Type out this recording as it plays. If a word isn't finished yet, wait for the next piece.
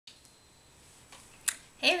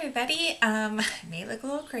Hey everybody, I may look a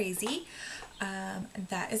little crazy.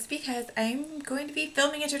 That is because I'm going to be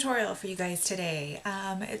filming a tutorial for you guys today.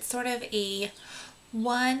 It's sort of a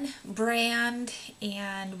one brand,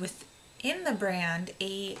 and within the brand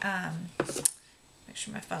make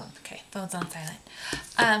sure my phone, okay, phone's on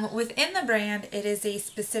silent. Within the brand, it is a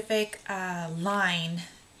specific line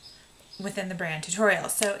within the brand tutorial.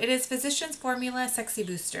 So it is Physicians Formula Sexy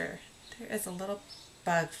Booster. There is a little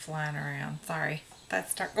bug flying around, sorry. That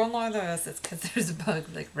start going like this, it's because there's a bug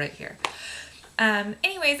like right here.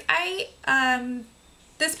 Anyways, this part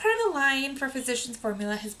of the line for Physicians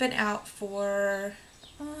Formula has been out for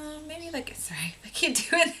maybe like, sorry, I keep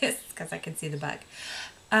doing this because I can see the bug.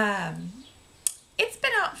 It's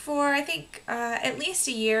been out for, I think, at least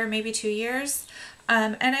a year, maybe 2 years.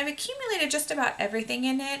 And I've accumulated just about everything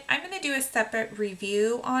in it. I'm going to do a separate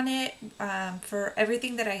review on it for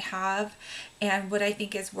everything that I have and what I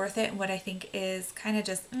think is worth it and what I think is kind of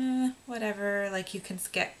just whatever, like you can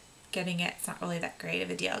skip getting it. It's not really that great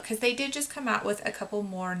of a deal because they did just come out with a couple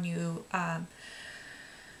more new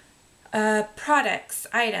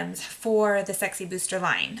items for the Sexy Booster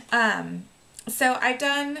line. So I've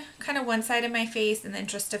done kind of one side of my face in the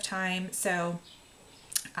interest of time, so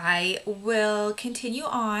I will continue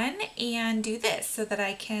on and do this so that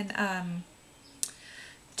I can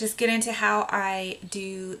just get into how I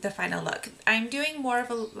do the final look. I'm doing more of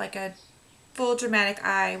a full dramatic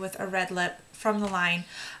eye with a red lip from the line,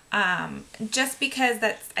 just because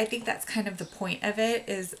I think that's kind of the point of it,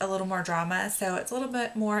 is a little more drama, so it's a little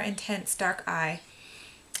bit more intense dark eye.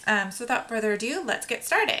 So without further ado, let's get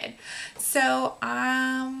started. So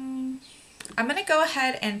I'm going to go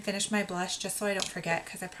ahead and finish my blush just so I don't forget,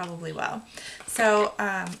 because I probably will. So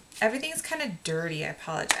everything's kind of dirty, I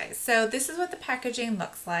apologize. So this is what the packaging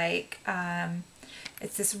looks like.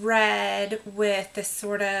 It's this red with this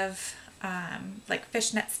sort of like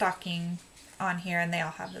fishnet stocking on here, and they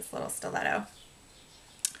all have this little stiletto.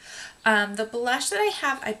 The blush that I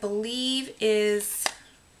have, I believe, is...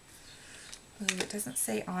 Ooh, it doesn't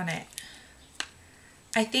say on it.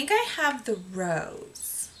 I think I have the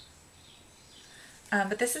rose.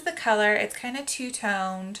 But this is the color. It's kind of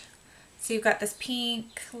two-toned. So you've got this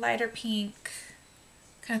pink, lighter pink,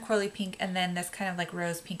 kind of corally pink, and then this kind of like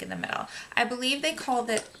rose pink in the middle. I believe they call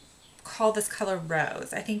this color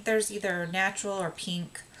rose. I think there's either natural or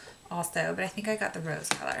pink also, but I think I got the rose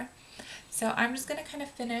color. So I'm just going to kind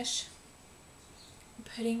of finish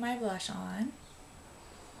putting my blush on.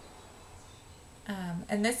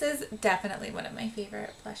 And this is definitely one of my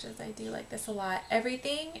favorite blushes. I do like this a lot.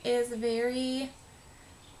 Everything is very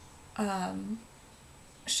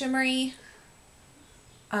shimmery.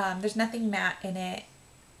 There's nothing matte in it.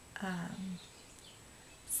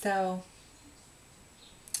 So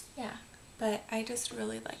yeah, but I just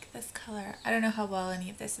really like this color. I don't know how well any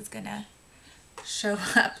of this is gonna show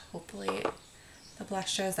up. Hopefully the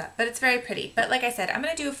blush shows up, but it's very pretty. But like I said, I'm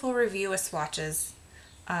gonna do a full review with swatches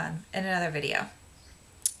in another video.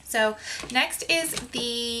 So next is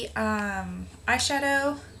the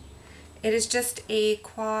eyeshadow. It is just a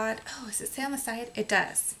quad. Oh, does it say on the side? It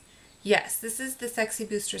does. Yes, this is the Sexy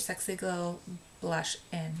Booster Sexy Glow blush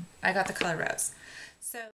in. I got the color rose.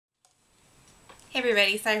 So, hey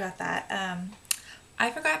everybody, sorry about that.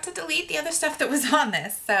 I forgot to delete the other stuff that was on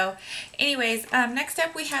this. So anyways, next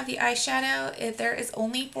up we have the eyeshadow. There is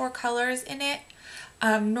only 4 colors in it.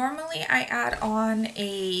 Normally I add on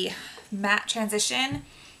a matte transition,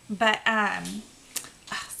 but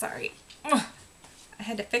sorry. I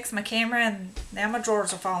had to fix my camera and now my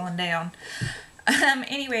drawers are falling down.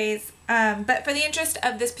 Anyways, but for the interest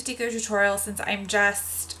of this particular tutorial, since I'm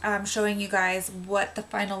just showing you guys what the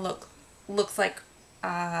final look looks like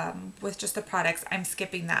with just the products, I'm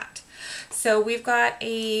skipping that. So we've got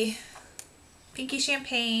a pinky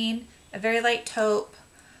champagne, a very light taupe,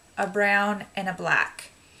 a brown, and a black.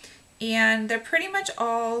 And they're pretty much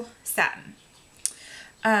all satin.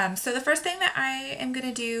 So the first thing that I am going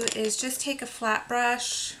to do is just take a flat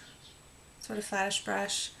brush, sort of flattish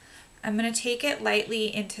brush. I'm going to take it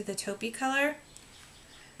lightly into the taupey color,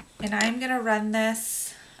 and I'm going to run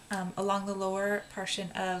this along the lower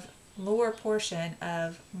portion of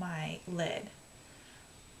my lid.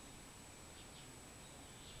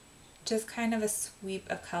 Just kind of a sweep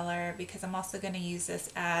of color, because I'm also going to use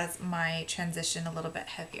this as my transition a little bit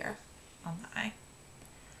heavier on the eye.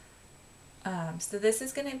 So this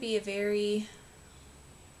is going to be a very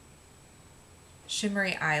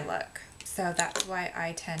shimmery eye look. So that's why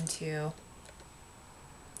I tend to,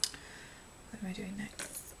 what am I doing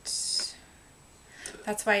next?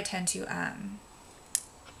 That's why I tend to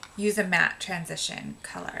use a matte transition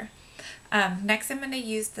color. Next I'm going to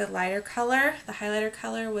use the lighter color, the highlighter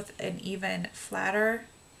color, with an even flatter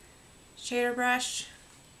shader brush.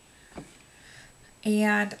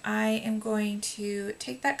 And I am going to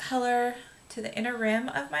take that color to the inner rim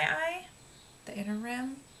of my eye. The inner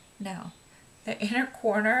rim? No. The inner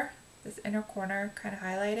corner, this inner corner, kind of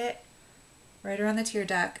highlight it right around the tear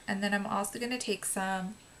duct. And then I'm also going to take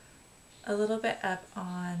some, a little bit up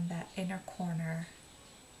on that inner corner,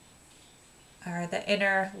 or the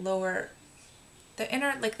inner lower, the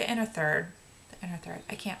inner, like the inner third. The inner third.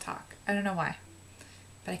 I can't talk. I don't know why,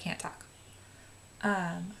 but I can't talk.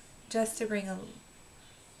 Just to bring a,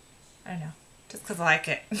 I don't know, just because I like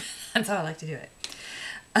it. That's how I like to do it.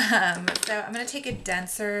 So I'm going to take a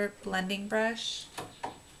denser blending brush.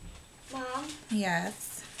 Mom?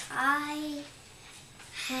 Yes? I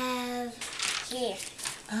have gift.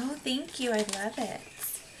 Oh, thank you. I love it.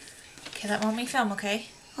 Okay, let mommy film, okay?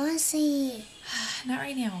 I want to see. Not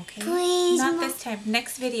right now, okay? Please, Not Mom. this time.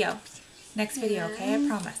 Next video. Next video, okay? I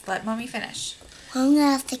promise. Let mommy finish. I'm going to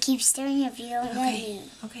have to keep staring if you don't let Okay. me.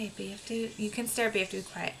 Okay, but you have to, you can stare, but you have to be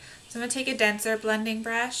quiet. So I'm going to take a denser blending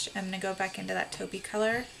brush. I'm going to go back into that taupey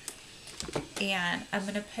color. And I'm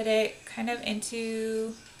going to put it kind of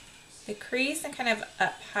into the crease and kind of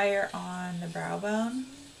up higher on the brow bone.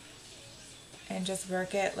 And just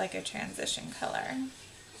work it like a transition color.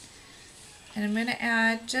 And I'm going to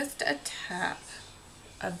add just a tap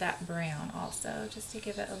of that brown also, just to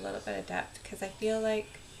give it a little bit of depth, because I feel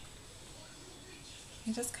like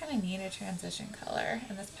you just kind of need a transition color,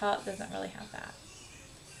 and this palette doesn't really have that.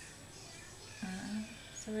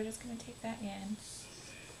 So we're just going to take that in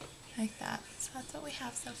like that. So that's what we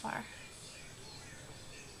have so far.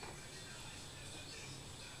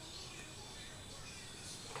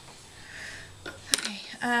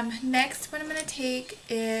 Okay, next what I'm going to take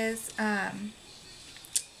is a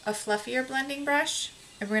fluffier blending brush,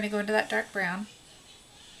 and we're going to go into that dark brown.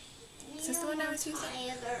 Is this the one I was using?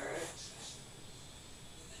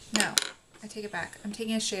 No, I take it back. I'm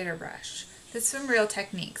taking a shader brush. This is from Real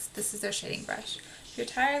Techniques. This is their shading brush. If you're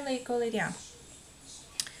tired, go lay down.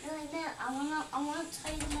 No, I want to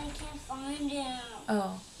tell you that I can't find him.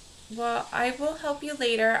 Oh, well, I will help you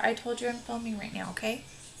later. I told you I'm filming right now, okay?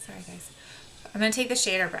 Sorry, guys. I'm going to take the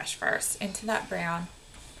shader brush first into that brown.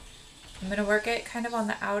 I'm going to work it kind of on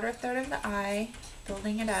the outer third of the eye,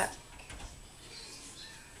 building it up.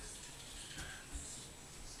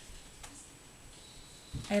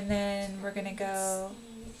 And then we're going to go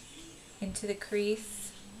into the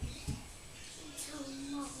crease.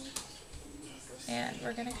 And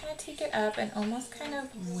we're going to kind of take it up and almost kind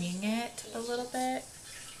of wing it a little bit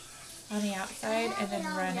on the outside and then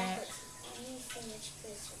run it.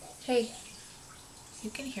 Hey, you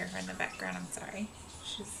can hear her in the background. I'm sorry.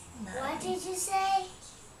 She's mad. What did you say?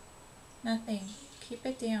 Nothing. Keep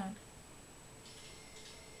it down.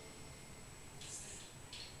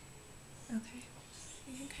 Okay.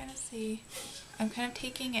 You can kind of see. I'm kind of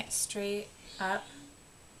taking it straight up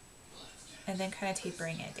and then kind of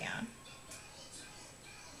tapering it down.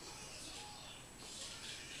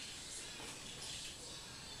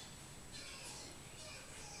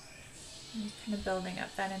 I'm just kind of building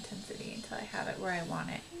up that intensity until I have it where I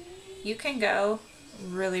want it. You can go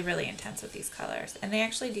really, really intense with these colors, and they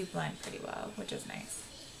actually do blend pretty well, which is nice.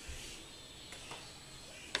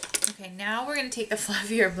 Okay, now we're going to take the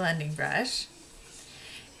fluffier blending brush,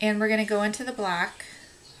 and we're going to go into the black,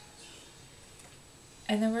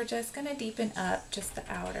 and then we're just going to deepen up just the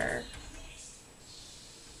outer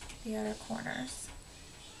corners,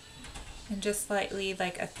 and just slightly,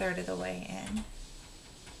 like a third of the way in.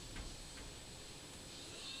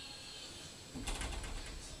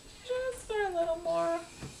 Just for a little more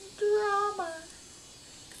drama,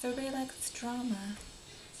 because everybody likes drama.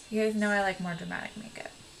 You guys know I like more dramatic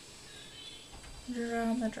makeup.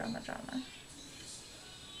 Drama, drama, drama.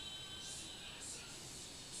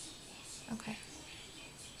 Okay,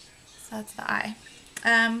 so that's the eye.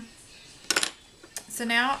 So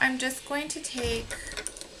now I'm just going to take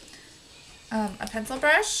a pencil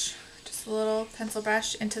brush, just a little pencil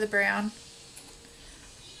brush into the brown.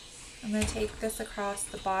 I'm going to take this across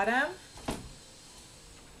the bottom.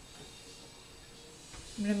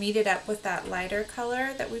 I'm going to meet it up with that lighter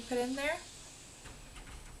color that we put in there.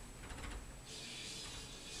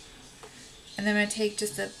 And then I'm going to take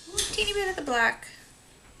just a teeny bit of the black,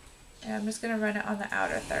 and I'm just going to run it on the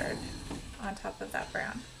outer third on top of that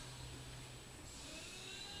brown.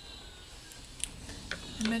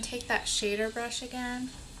 I'm going to take that shader brush again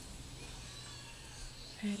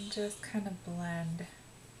and just kind of blend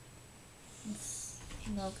and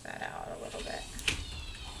smoke that out a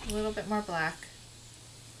little bit more black.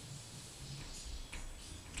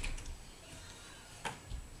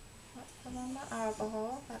 on my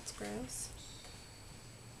eyeball. That's gross.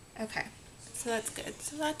 Okay, so that's good.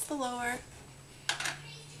 So that's the lower.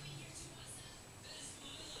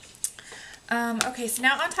 Okay, so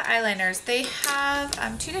now onto eyeliners. They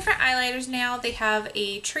have two different eyeliners now. They have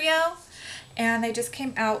a trio, and they just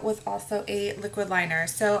came out with also a liquid liner.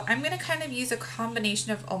 So I'm going to kind of use a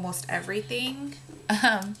combination of almost everything.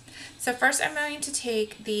 So first I'm going to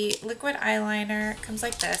take the liquid eyeliner. It comes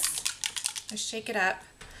like this. Just shake it up.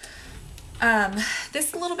 This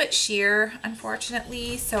is a little bit sheer,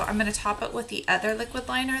 unfortunately, so I'm going to top it with the other liquid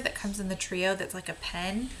liner that comes in the trio that's like a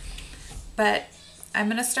pen. But I'm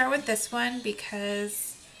going to start with this one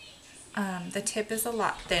because the tip is a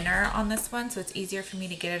lot thinner on this one, so it's easier for me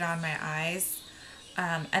to get it on my eyes.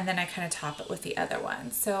 And then I kind of top it with the other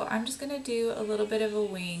one. So I'm just going to do a little bit of a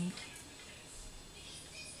wing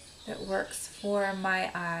that works for my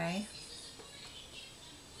eye.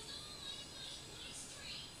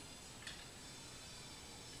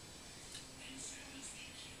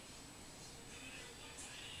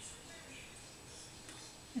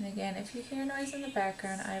 And again, if you hear noise in the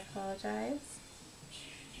background, I apologize.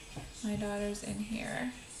 My daughter's in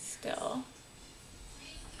here still,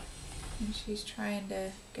 and she's trying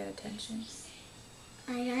to get attention.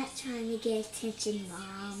 I'm not trying to get attention,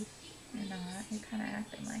 Mom. You're not. You're kind of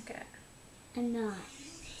acting like it. I'm not.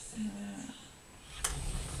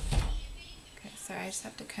 Okay, sorry. I just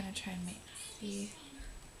have to kind of try and see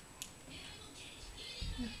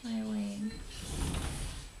if my wing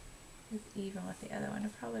is even with the other one.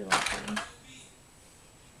 It probably won't be.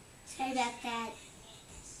 Sorry about that.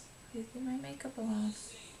 Please leave my makeup alone.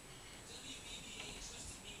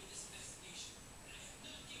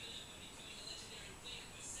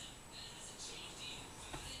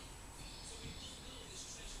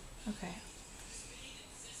 Okay.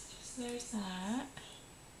 So there's that.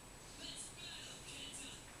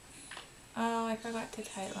 Oh, I forgot to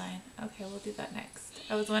tightline. Okay, we'll do that next.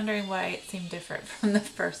 I was wondering why it seemed different from the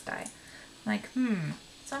first eye. I'm like,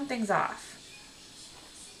 something's off.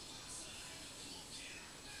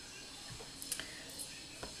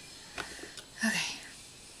 Okay,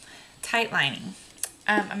 tight lining.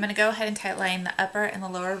 I'm going to go ahead and tight line the upper and the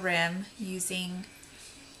lower rim using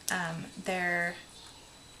their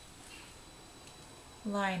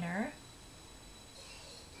liner.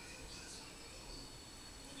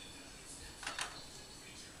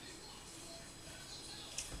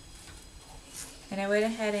 And I went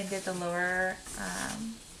ahead and did the lower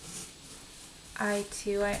eye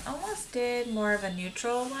too. I almost did more of a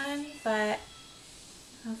neutral one, but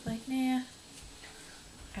I was like, nah.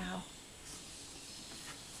 Ow.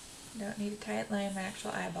 Don't need to tight line my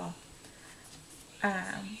actual eyeball.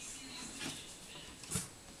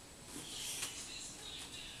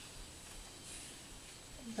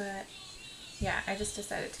 But yeah, I just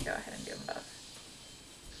decided to go ahead and do them both.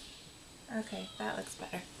 Okay, that looks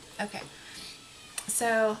better. Okay.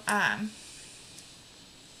 So,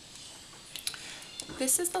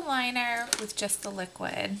 this is the liner with just the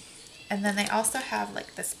liquid. And then they also have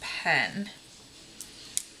like this pen.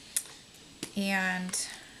 And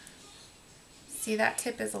see, that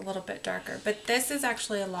tip is a little bit darker, but this is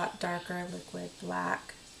actually a lot darker liquid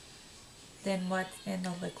black than what's in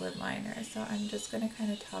the liquid liner. So I'm just going to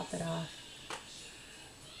kind of top it off,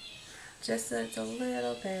 just so it's a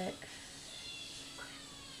little bit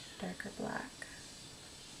darker black.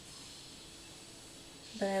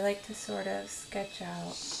 But I like to sort of sketch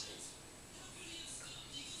out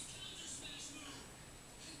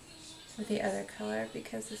with the other color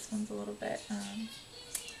because this one's a little bit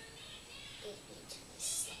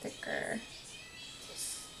thicker.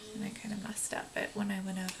 And I kind of messed up it when I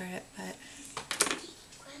went over it, but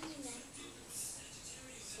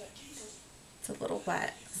it's a little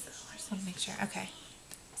wet, so I just want to make sure. Okay,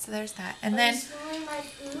 so there's that. And then,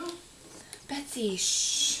 Betsy,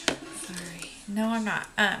 shh. Sorry. No, I'm not.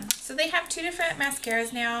 So they have two different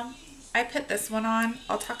mascaras now. I put this one on.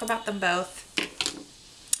 I'll talk about them both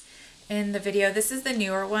in the video. This is the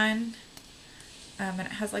newer one. And it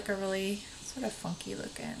has like a really sort of funky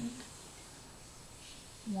looking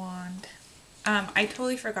wand. I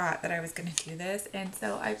totally forgot that I was going to do this. And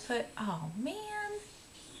so I put, oh man,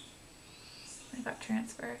 I got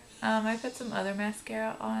transferred. I put some other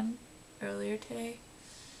mascara on earlier today.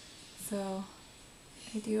 So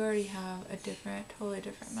I do already have a totally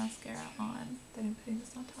different mascara on that I'm putting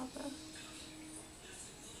this on top of.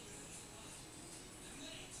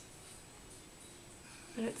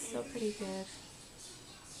 But it's still pretty good.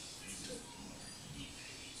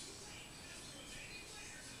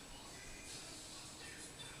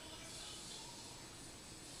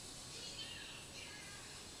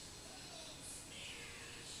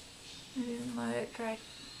 I didn't let it dry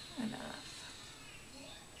enough.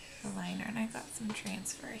 The liner, and I got some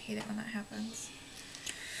transfer. I hate it when that happens.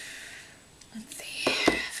 Let's see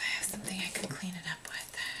if I have something I can clean it up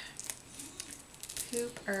with.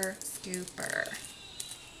 Scooper, scooper.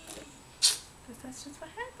 Because that's just what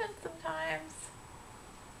happens sometimes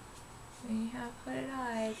when you have hooded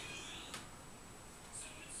eyes.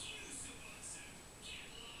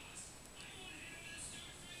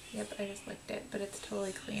 Yep, I just licked it, but it's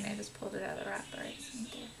totally clean. I just pulled it out of the wrapper. I just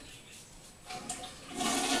need to...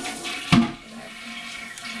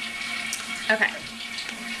 Okay.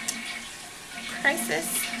 Crisis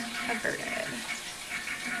averted.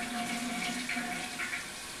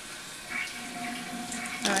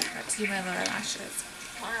 Oh, I forgot to do my lower lashes.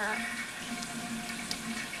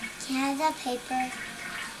 Can I have that paper?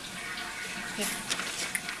 Yeah.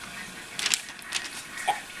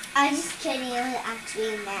 I'm just kidding. It was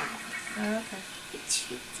actually a nap. Oh, okay. It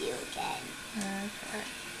tricked you again. Okay.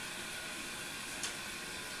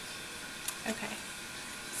 Okay.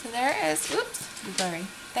 So there is, oops, blurry.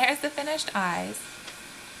 There's the finished eyes.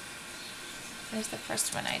 There's the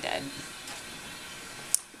first one I did.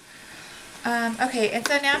 Okay, and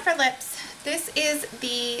so now for lips. This is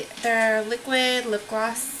their liquid lip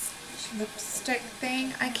gloss lipstick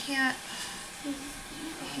thing. I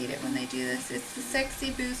hate it when they do this. It's the Sexy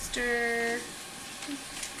Booster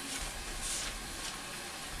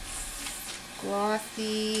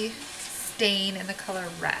Glossy Stain in the color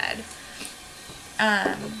red.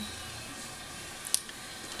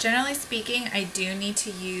 Generally speaking, I do need to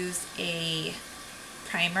use a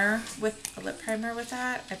primer with a lip primer with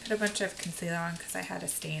that. I put a bunch of concealer on because I had a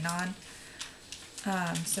stain on.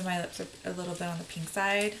 So my lips are a little bit on the pink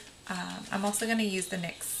side. I'm also going to use the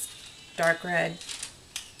NYX dark red,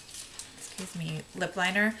 lip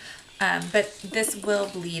liner. But this will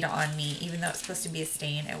bleed on me, even though it's supposed to be a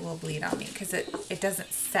stain, it will bleed on me because it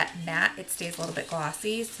doesn't set matte, it stays a little bit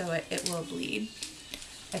glossy, so it will bleed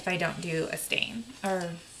if I don't do a stain.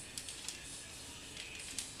 Or,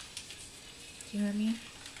 do you know what I mean?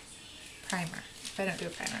 Primer, if I don't do a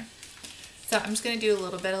primer. So I'm just going to do a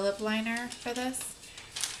little bit of lip liner for this.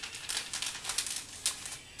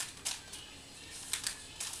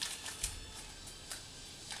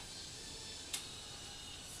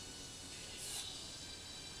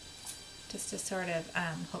 Just to sort of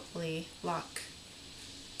hopefully lock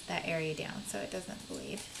that area down so it doesn't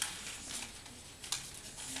bleed.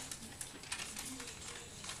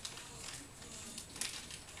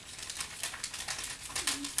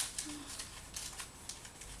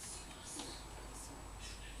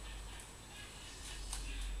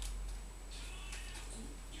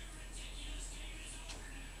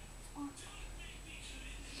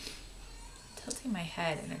 Tilting my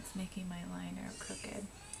head and it's making my liner crooked.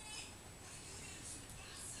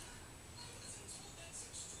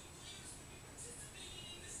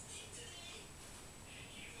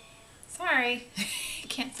 Sorry,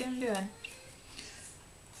 can't see what I'm doing.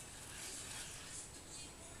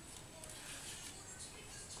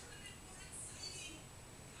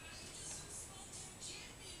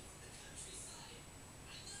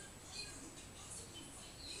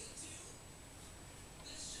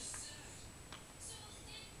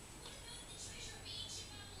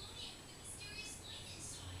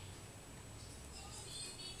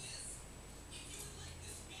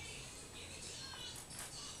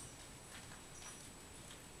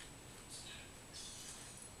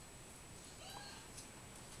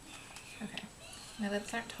 Okay, my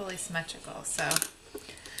lips aren't totally symmetrical, so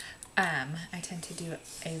I tend to do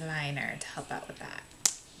a liner to help out with that.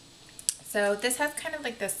 So this has kind of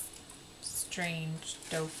like this strange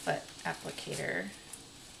doe foot applicator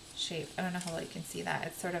shape. I don't know how well you can see that.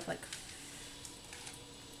 It's sort of like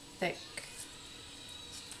thick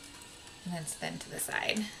and then it's thin to the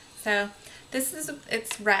side. So this is,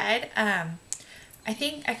 it's red. I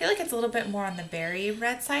feel like it's a little bit more on the berry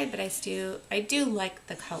red side, but I do like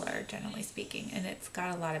the color, generally speaking, and it's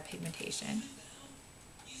got a lot of pigmentation.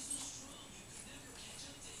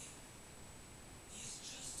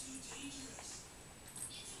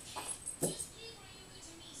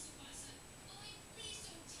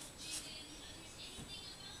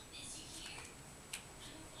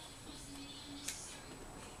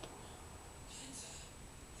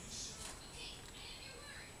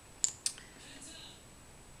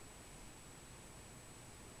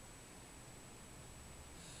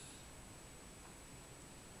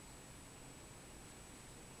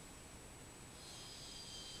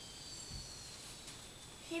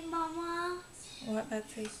 Hey, Mama. What,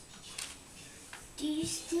 Betsy? Do you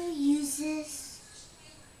still use this?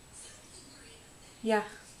 Yeah,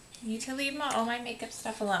 you need to leave all my makeup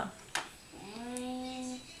stuff alone.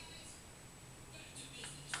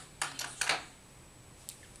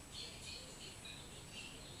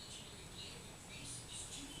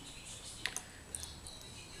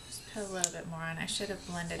 put a little bit more on. I should have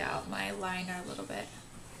blended out my liner a little bit.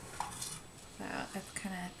 So it's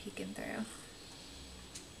kind of peeking through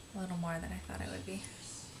a little more than I thought it would be.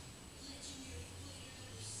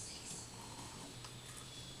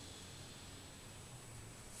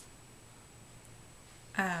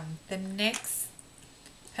 The NYX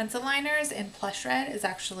pencil liners in Plush Red is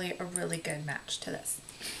actually a really good match to this.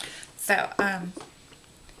 So, but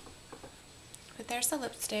there's the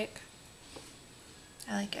lipstick.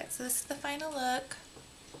 I like it. So this is the final look.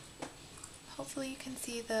 Hopefully you can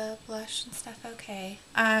see the blush and stuff okay.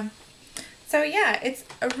 So yeah, it's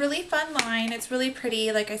a really fun line. It's really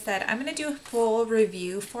pretty. Like I said, I'm going to do a full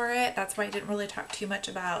review for it. That's why I didn't really talk too much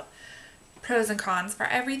about pros and cons for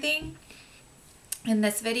everything in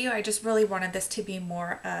this video. I just really wanted this to be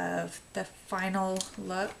more of the final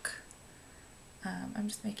look. I'm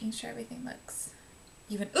just making sure everything looks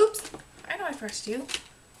even. Oops, I know I forgot to do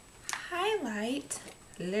highlight.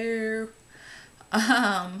 Hello.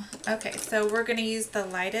 Okay, so we're gonna use the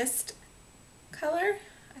lightest color.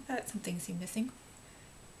 I thought something seemed missing.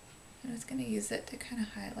 I was gonna use it to kind of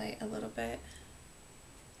highlight a little bit.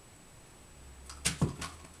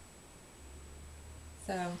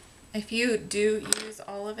 So if you do use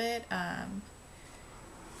all of it,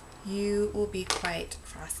 you will be quite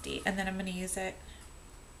frosty. And then I'm going to use it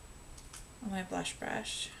on my blush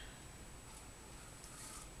brush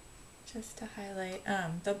just to highlight.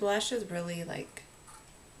 The blush is really like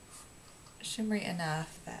shimmery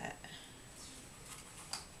enough that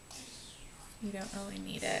you don't really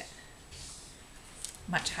need it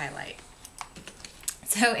much highlight.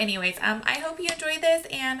 So anyways, I hope you enjoyed this,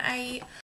 and I